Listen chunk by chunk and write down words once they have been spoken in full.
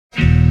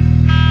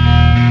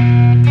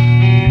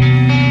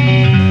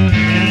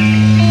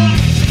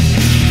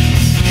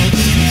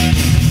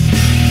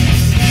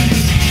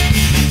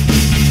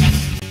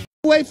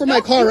away from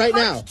my car right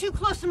now. Too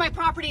close to my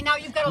property. Now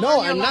you've got to No,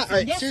 learn your I'm not.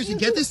 lesson. Yes, seriously,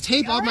 get this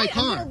tape off my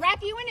car. I'm gonna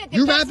wrap you in it.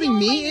 You're wrapping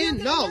me in?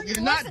 No,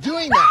 you're not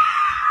doing that.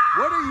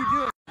 What are you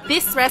doing?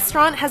 This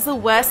restaurant has the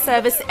worst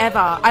service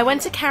ever. I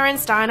went to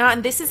Karen's Diner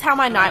and this is how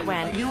my night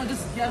went. You know what,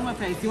 just get out of my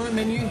face. You want a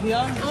menu here?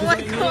 Oh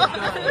my god.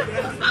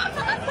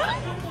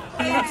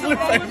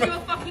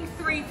 I want you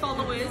 3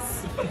 followers.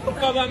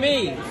 What about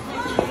me?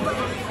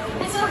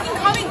 It's fucking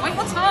coming. Wait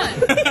your turn.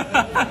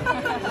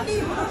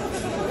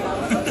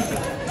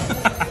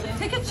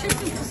 Take a chip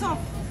and piss off.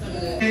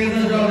 Leave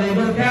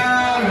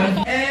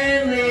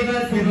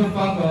us, give a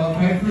fuck off.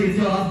 Please,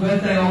 your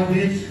birthday, old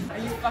bitch. Are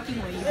you fucking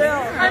leaving?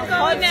 I'm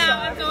going now.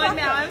 I'm going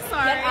now. I'm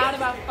sorry. Get out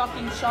of our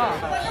fucking shop.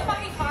 Put your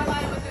fucking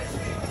highlighter with this.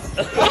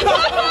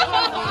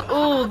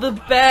 Ooh, the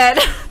bed.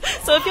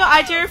 So if your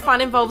idea of fun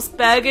involves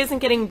burgers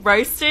and getting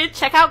roasted,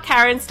 check out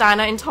Karen's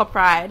Diner in Top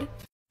Ride.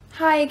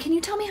 Hi, can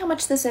you tell me how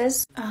much this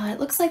is? It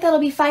looks like that'll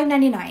be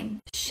 $5.99.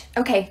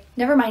 Okay,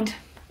 never mind.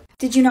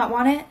 Did you not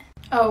want it?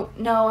 Oh,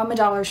 no, I'm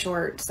 $1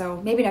 short,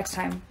 so maybe next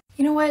time.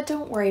 You know what?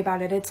 Don't worry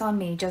about it. It's on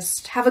me.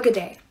 Just have a good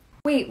day.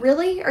 Wait,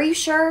 really? Are you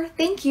sure?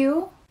 Thank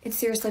you. It's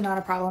seriously not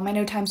a problem. I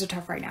know times are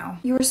tough right now.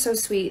 You were so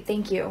sweet.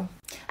 Thank you.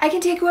 I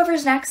can take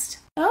whoever's next.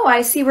 Oh,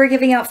 I see we're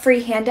giving out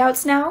free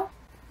handouts now?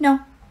 No.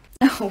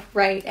 Oh,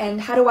 right.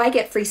 And how do I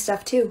get free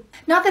stuff too?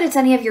 Not that it's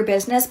any of your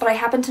business, but I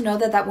happen to know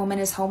that that woman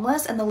is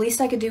homeless and the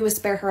least I could do is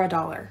spare her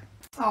 $1.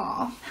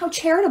 Aw, how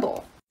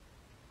charitable.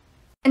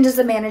 And does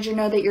the manager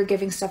know that you're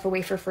giving stuff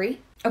away for free?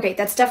 Okay,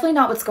 that's definitely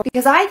not what's going on,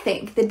 because I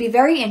think they'd be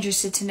very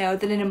interested to know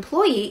that an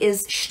employee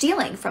is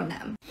stealing from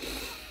them.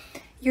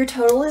 Your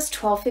total is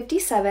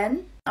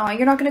 $12.57. Oh,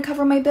 you're not going to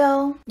cover my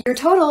bill. Your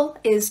total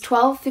is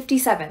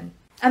 $12.57.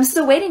 I'm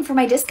still waiting for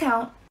my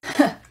discount.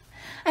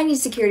 I need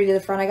security to the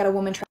front. I got a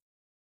woman trying.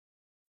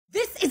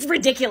 This is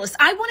ridiculous.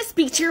 I want to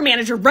speak to your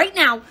manager right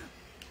now.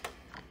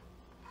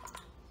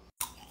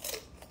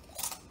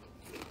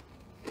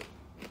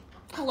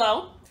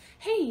 Hello?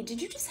 Hey,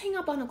 did you just hang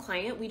up on a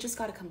client? We just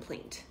got a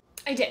complaint.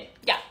 I did,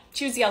 yeah.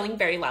 She was yelling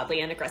very loudly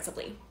and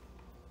aggressively.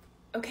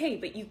 Okay,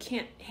 but you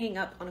can't hang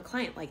up on a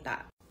client like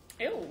that.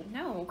 Ew,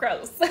 no,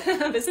 gross.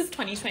 This is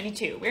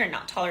 2022. We are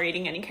not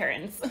tolerating any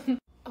Karens.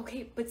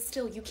 Okay, but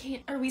still, you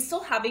can't. Are we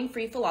still having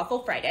free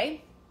falafel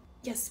Friday?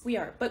 Yes, we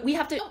are, but we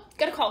have to. Oh,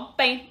 get a call.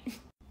 Bye.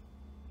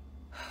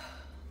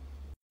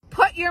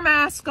 Put your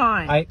mask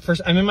on.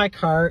 I'm in my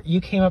car. You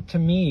came up to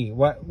me.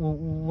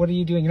 What are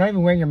you doing? You're not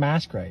even wearing your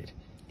mask right.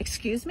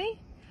 Excuse me?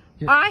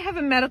 I have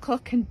a medical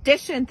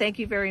condition, thank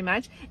you very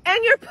much,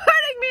 and you're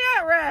putting me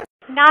at risk.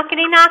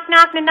 Knockity knock,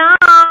 knock,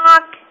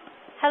 knock.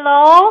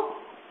 Hello?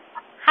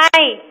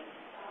 Hi.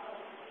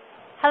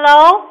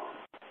 Hello?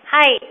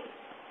 Hi.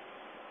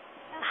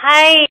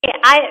 Hi.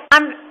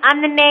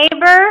 I'm the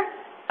neighbor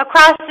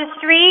across the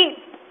street.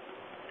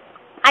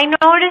 I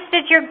noticed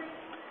that your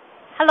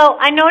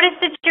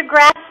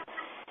grass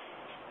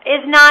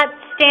is not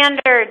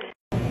standard.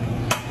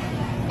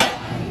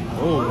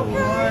 Oh.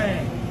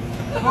 Right.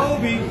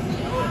 Kobe.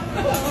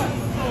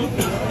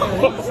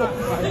 What's up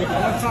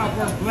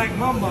for Black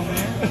Mamba,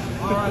 man?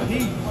 R.I.P. You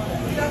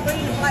gotta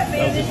bring the black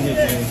man into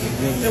this.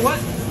 Say what?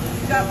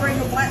 You gotta bring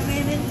the black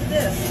man into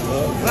this.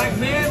 Black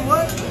man,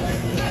 what?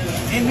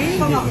 And me?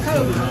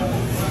 Kobe.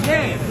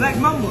 Yeah, Black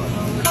Mamba.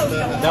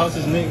 That was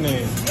his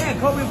nickname. Yeah,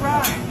 Kobe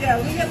Bryant. Yeah,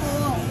 leave him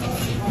alone.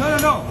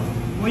 No.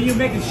 When you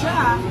make a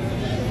shot,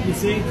 you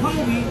say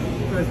Kobe,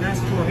 because that's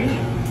for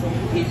him.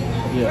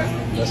 Yeah,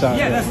 that's how.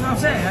 Yeah, that's what I'm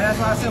saying. That's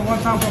why I said one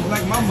time for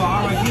Black Mamba,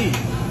 R.I.P.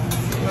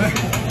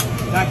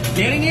 Like,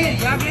 getting it?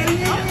 Y'all getting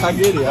it? I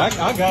get it.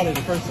 I got it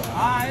the first time.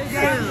 Alright, you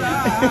got it.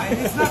 Alright.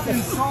 It's not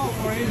insult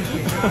or anything.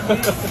 You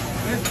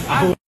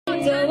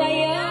know what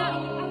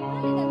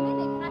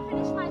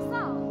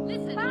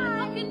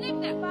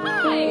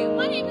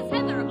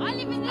I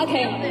mean?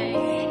 Okay,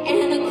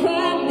 and I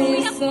cried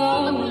this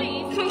song.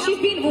 She's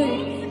being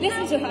rude.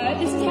 Listen to her.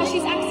 This is how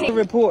she's acting.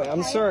 Report.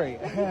 I'm sorry.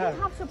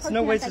 There's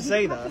no way to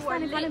say that. You are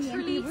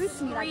literally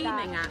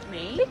screaming at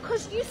me.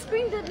 Because you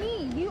screamed at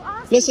me. You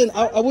asked. Listen,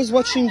 I was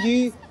watching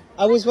you.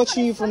 I was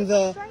watching you from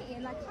the.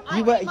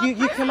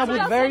 You came up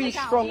with very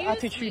strong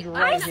attitude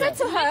right here. I said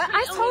to her.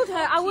 I told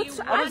her I would.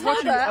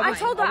 I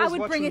told her I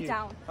would bring it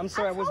down. I'm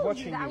sorry. I was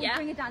watching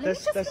you.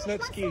 That's no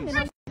excuse.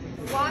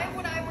 Why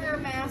would I wear a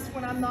mask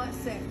when I'm not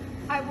sick?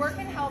 I work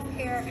in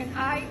healthcare and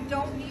I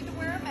don't need to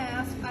wear a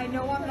mask. I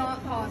know I'm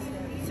not positive.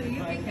 So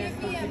you can give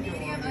me a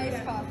medium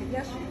iced coffee.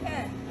 Yes, you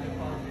can.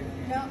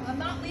 No, I'm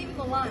not leaving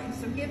the line.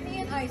 So give me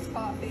an iced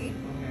coffee.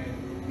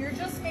 You're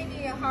just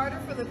making it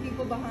harder for the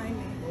people behind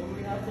me.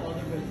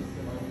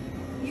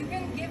 You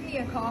can give me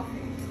a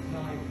coffee.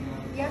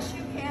 Yes,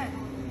 you can.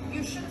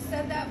 You should have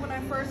said that when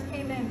I first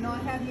came in,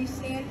 not have me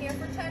stand here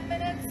for 10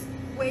 minutes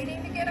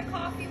waiting to get a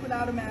coffee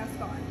without a mask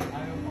on.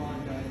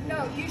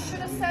 No, you should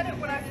have said it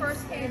when I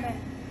first came in.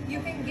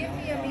 You can give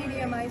me a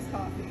medium iced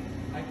coffee.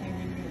 I can't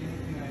give you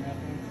anything right now.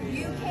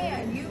 You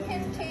can. You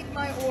can take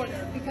my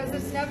order because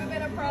it's never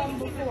been a problem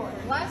before.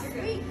 Last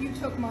week you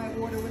took my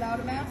order without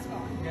a mask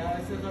on. Yeah,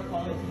 it says our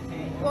policy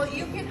change. Well,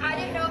 you can. I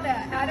didn't know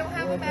that. I don't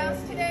have a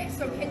mask today,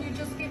 so can you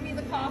just give me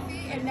the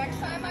coffee, and next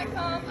time I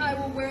come, I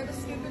will wear the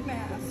stupid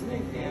mask.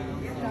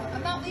 No,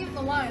 I'm not leaving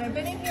the line. I've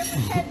been in here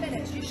for 10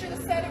 minutes. You should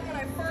have said it when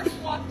I first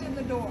walked in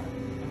the door.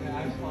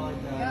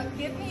 Yeah,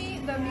 give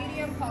me the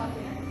medium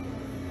coffee.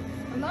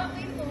 I'm not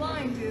leaving the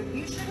line, dude.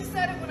 You should have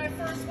said it when I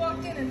first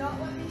walked in and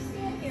not let me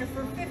stand here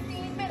for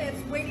 15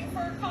 minutes waiting for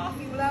a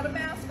coffee without a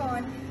mask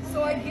on.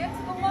 So I get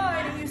to the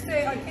line and you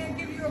say, I can't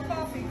give you a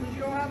coffee because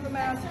you don't have the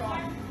mask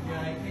on.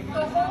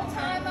 The whole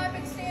time I've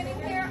been standing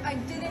here, I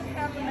didn't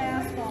have the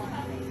mask on.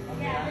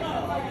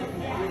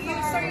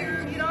 So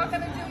you're not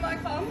going to do my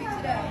coffee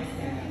today?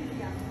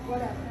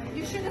 Whatever.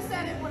 You should have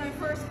said it when I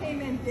first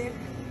came in, dick.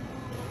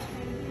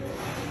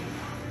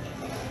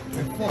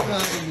 Get the fuck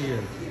out of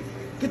here.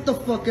 Get the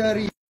fuck out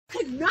of here.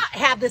 Could not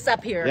have this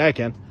up here. Yeah, I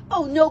can.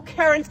 Oh, no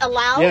Karens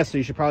allowed? Yeah, so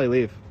you should probably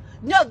leave.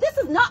 No, this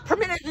is not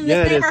permitted in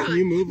this neighborhood. Can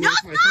you move? No,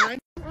 it's not.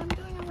 I'm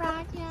doing a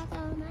ride, yes.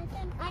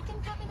 I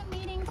can come to the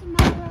meeting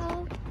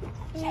tomorrow.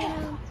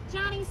 And,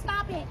 Johnny,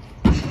 stop it.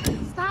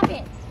 Stop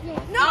it. Yes.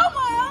 No,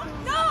 Mom,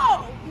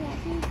 no. Yes,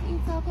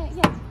 it's okay.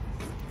 Yes.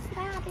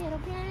 Stop it,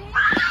 okay?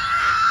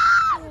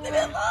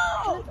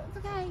 It's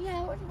okay,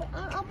 yeah.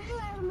 I'll be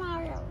there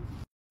tomorrow.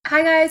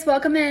 Hi guys,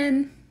 welcome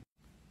in.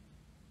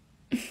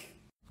 Is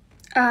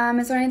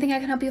there anything I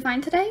can help you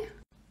find today?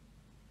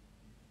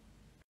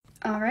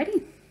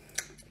 Alrighty.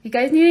 If you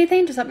guys need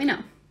anything, just let me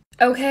know.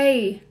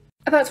 Okay.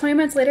 About 20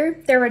 minutes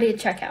later, they're ready to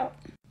check out.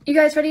 You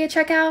guys ready to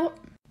check out?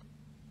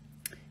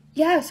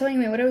 Yeah, so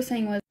anyway, what I was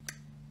saying was...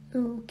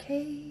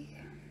 Okay.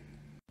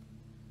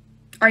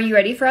 Are you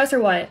ready for us or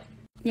what?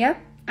 Yep,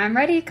 I'm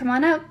ready. Come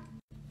on up.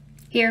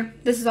 Here,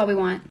 this is all we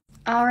want.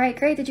 Alright,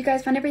 great. Did you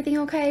guys find everything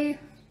okay?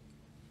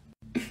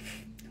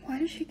 Why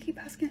does she keep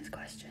asking us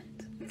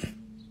questions?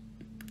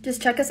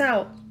 Just check us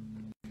out.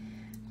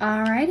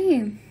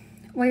 Alrighty.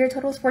 Well, your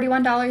total is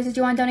 $41. Did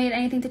you want to donate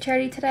anything to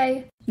charity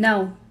today?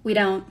 No, we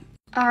don't.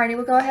 Alrighty,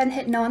 well go ahead and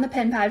hit no on the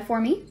pin pad for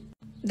me.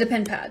 The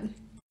pin pad.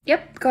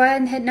 Yep, go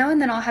ahead and hit no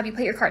and then I'll have you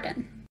put your card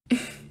in.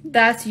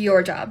 That's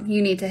your job.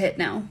 You need to hit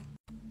no.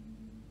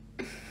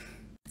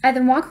 I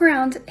then walk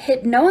around,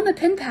 hit no on the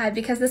pin pad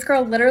because this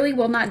girl literally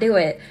will not do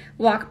it.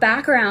 Walk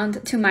back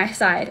around to my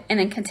side and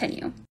then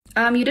continue.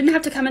 You didn't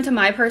have to come into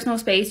my personal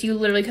space. You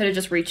literally could have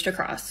just reached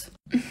across.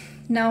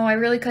 No, I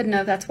really couldn't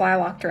have. That's why I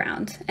walked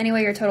around.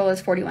 Anyway, your total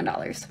is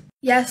 $41.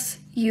 Yes,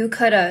 you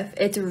could have.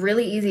 It's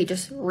really easy.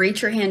 Just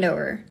reach your hand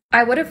over.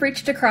 I would have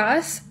reached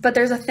across, but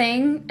there's a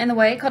thing in the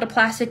way called a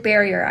plastic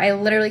barrier. I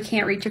literally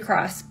can't reach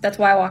across. That's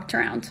why I walked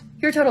around.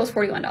 Your total is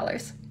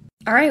 $41.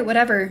 All right,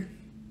 whatever.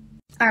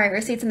 All right,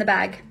 receipt's in the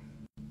bag.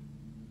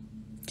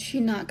 She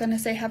not gonna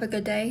say have a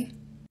good day?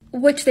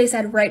 Which they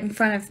said right in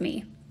front of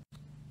me.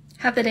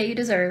 Have the day you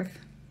deserve.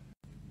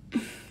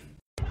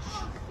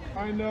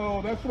 I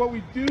know, that's what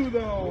we do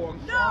though.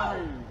 I'm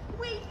sorry.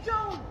 We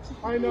don't.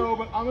 I know,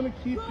 but I'm gonna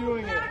keep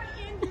doing it.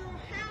 In your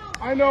house.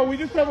 I know, we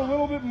just have a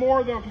little bit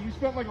more though, because we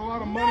spent like a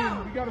lot of money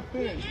and we gotta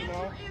finish, you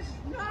know?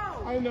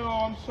 No. I know,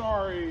 I'm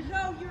sorry.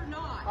 No, you're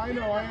not. I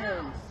know, I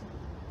am.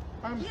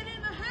 Get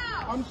in the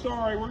house. I'm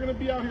sorry, we're gonna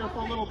be out here for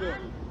a little bit.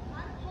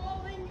 I'm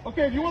calling.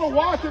 Okay, if you wanna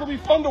watch, it'll be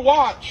fun to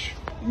watch.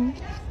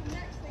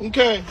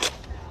 Okay.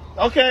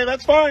 Okay,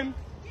 that's fine.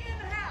 Get in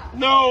the house.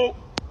 No.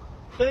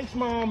 Thanks,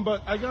 Mom,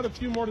 but I got a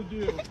few more to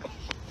do.